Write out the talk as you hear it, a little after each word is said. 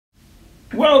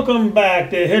Welcome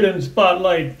back to Hidden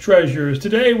Spotlight Treasures.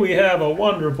 Today we have a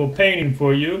wonderful painting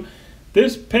for you.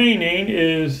 This painting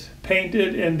is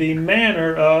painted in the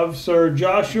manner of Sir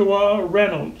Joshua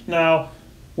Reynolds. Now,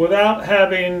 without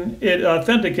having it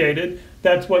authenticated,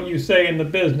 that's what you say in the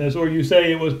business, or you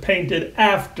say it was painted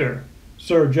after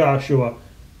Sir Joshua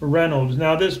Reynolds.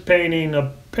 Now, this painting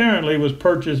apparently was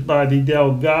purchased by the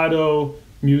Delgado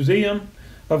Museum.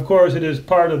 Of course, it is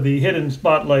part of the Hidden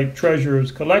Spotlight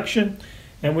Treasures collection,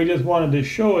 and we just wanted to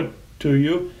show it to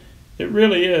you. It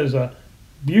really is a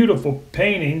beautiful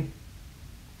painting.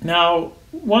 Now,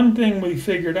 one thing we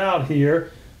figured out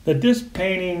here, that this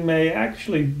painting may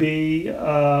actually be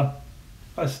a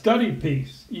study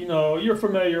piece. You know, you're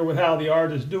familiar with how the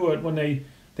artists do it when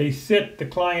they sit the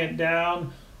client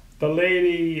down. The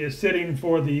lady is sitting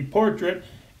for the portrait,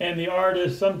 and the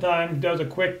artist sometimes does a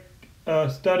quick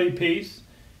study piece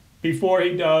before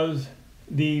he does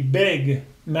the big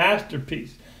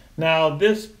masterpiece. Now,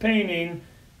 this painting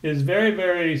is very,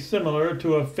 very similar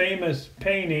to a famous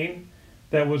painting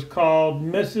that was called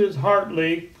Mrs.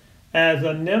 Hartley as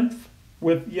a Nymph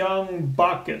with young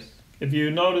Bacchus. If you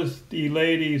notice the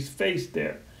lady's face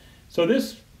there. So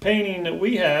this painting that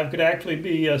we have could actually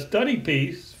be a study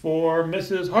piece for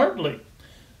Mrs. Hartley.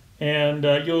 And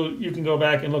you can go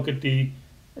back and look at the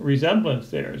resemblance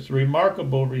there. It's a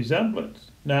remarkable resemblance.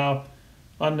 Now,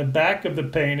 on the back of the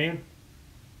painting,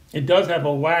 it does have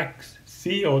a wax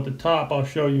seal at the top. I'll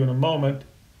show you in a moment.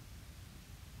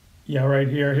 Yeah, right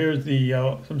here. Here's the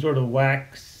some sort of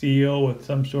wax seal with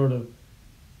some sort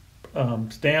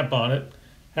of stamp on it.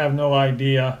 Have no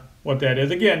idea what that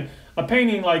is. Again, a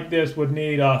painting like this would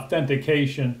need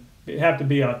authentication. It'd have to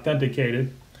be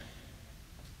authenticated.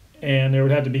 And there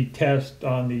would have to be tests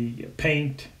on the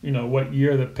paint, you know, what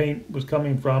year the paint was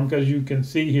coming from, because you can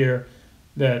see here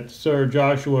that Sir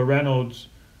Joshua Reynolds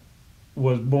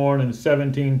was born in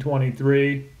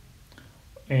 1723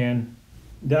 and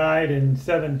died in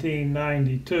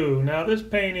 1792. Now, this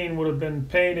painting would have been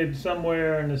painted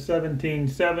somewhere in the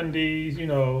 1770's, you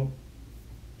know,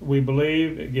 we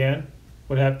believe. Again,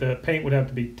 paint would have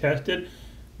to be tested.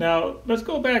 Now, let's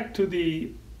go back to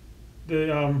the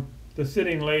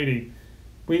sitting lady.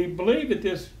 We believe that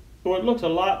it looks a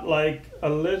lot like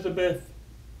Elizabeth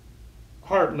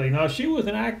Hartley. Now, she was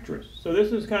an actress, so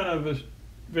this is kind of a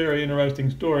very interesting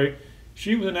story.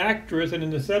 She was an actress, and in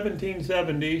the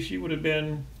 1770s, she would have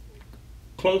been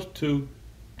close to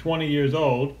 20 years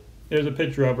old. There's a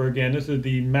picture of her again. This is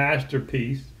the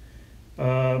masterpiece,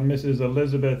 Mrs.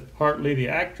 Elizabeth Hartley, the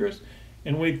actress.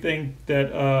 And we think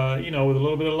that, you know, with a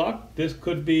little bit of luck, this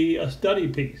could be a study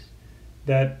piece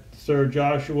that Sir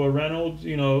Joshua Reynolds,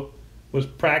 you know, was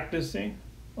practicing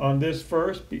on this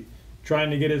first, trying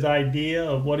to get his idea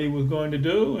of what he was going to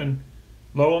do, and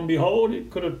lo and behold, it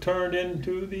could have turned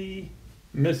into the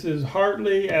Mrs.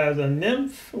 Hartley as a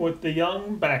nymph with the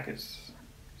young Bacchus.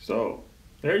 So,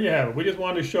 there you have it. We just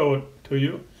wanted to show it to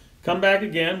you. Come back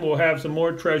again. We'll have some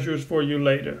more treasures for you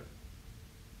later.